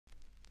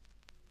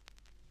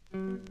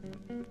Brother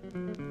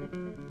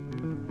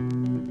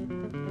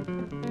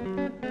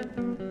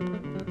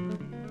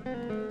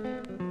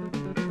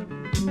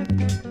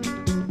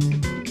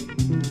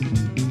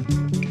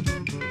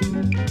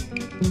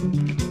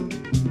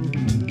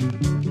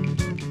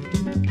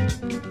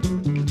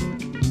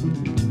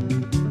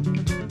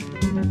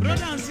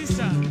and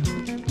sister,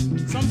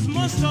 some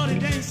small story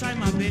there inside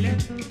my belly.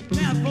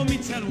 May I for me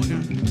tell una.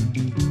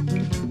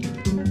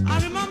 I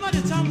remember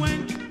the time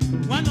when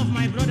one of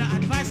my brother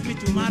advised me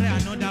to marry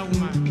another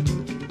woman.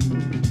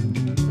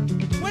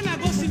 When I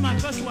go see my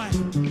first wife,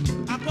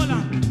 I call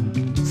her,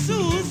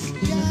 Sus.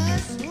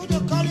 Yes, who they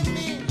calling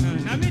me?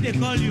 Now me they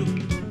call you.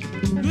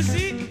 You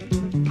see,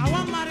 I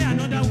want marry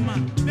another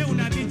woman. May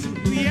una be too.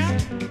 You hear?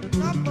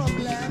 No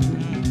problem.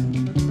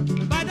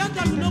 By that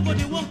time, you know go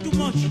they work too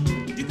much.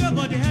 The girl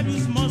got the head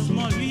with small,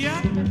 small. You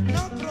hear?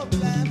 No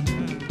problem.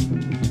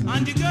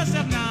 And the girl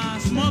said, nah,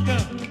 small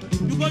girl.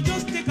 You go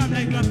just take them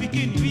like you are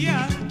picking. You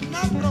hear?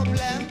 No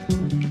problem.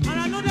 And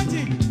another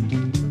thing,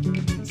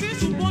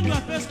 since you born your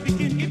first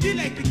picking, it be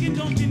like picking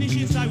don't finish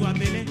inside your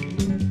belly.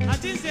 I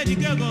think say the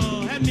girl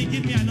go help me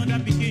give me another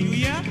picking. You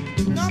hear?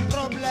 No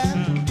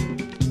problem.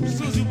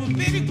 So you be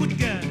very good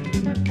girl.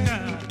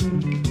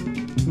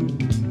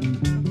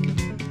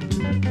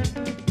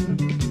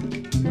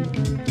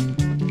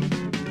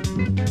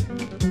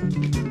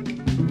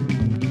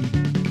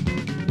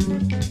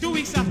 2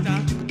 weeks after,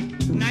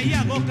 now here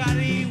I go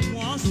carry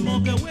one small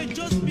girl wey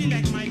just be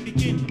like my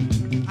pikin.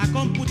 I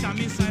come put am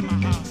inside my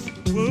house.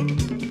 Well,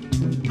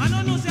 I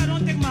don't know say I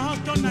don't take my house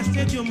turn na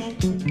stadium.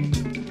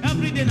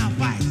 Every day na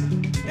fight,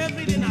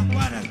 every day na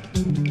quarrel,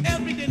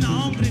 every day na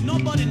hungry.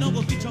 Nobody no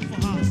go fit chop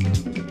for house.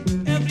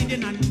 Every day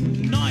na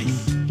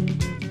noise.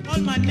 All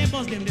my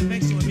neighbors them dey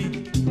vex for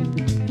me.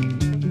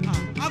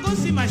 I go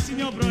see my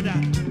senior brother.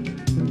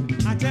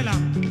 I tell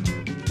am,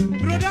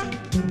 brother,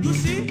 you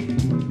see,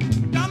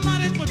 that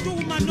marriage for 2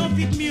 women no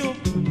fit me. Oh,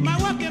 my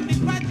wife them dey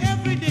fight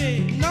every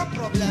day. No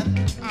problem.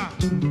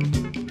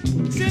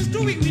 Since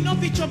 2 weeks we no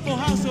fit chop for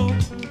house. Oh,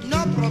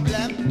 No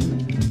problem.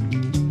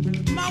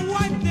 my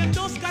wife them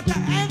don scatter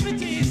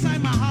everything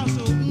inside my house.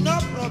 Oh, No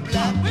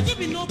problem. wetin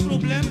be no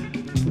problem?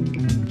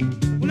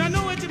 Una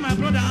know wetin my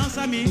brother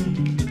answer me?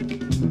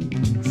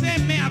 Say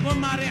may I go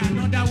marry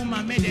another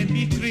woman, make them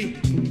be 3.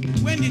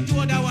 When the 2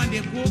 other one they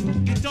cook,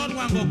 the 3rd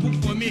one go cook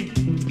for me.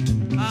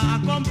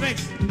 I come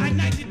vex,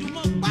 and I did do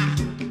more. Bah!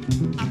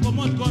 I come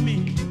out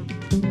coming.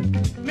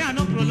 May I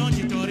not prolong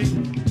the story?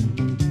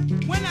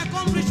 When I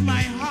come reach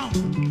my house,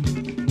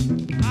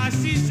 I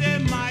see say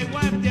my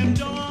wife them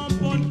don't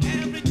burn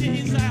everything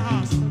inside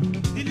house.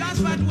 The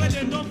last fight where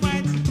they don't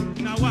fight,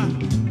 now what?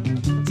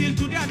 Till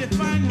today I dey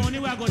find money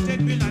where I go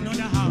take build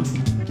another house.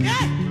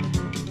 Yeah!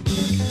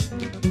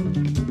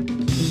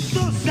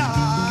 Susa.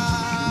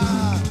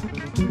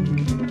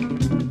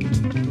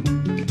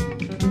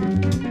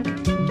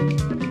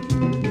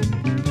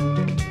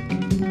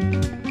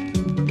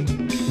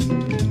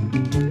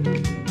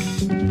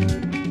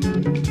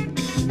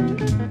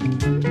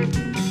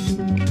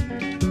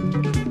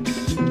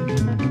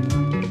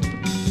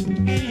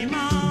 Any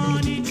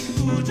man it's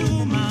good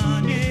to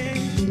money.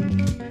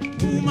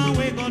 Woman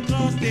we go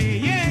trust the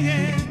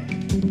yeah.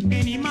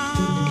 Any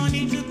man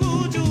it's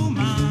good to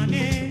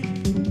money.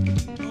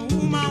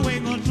 Woman we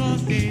go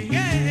trust the yeah.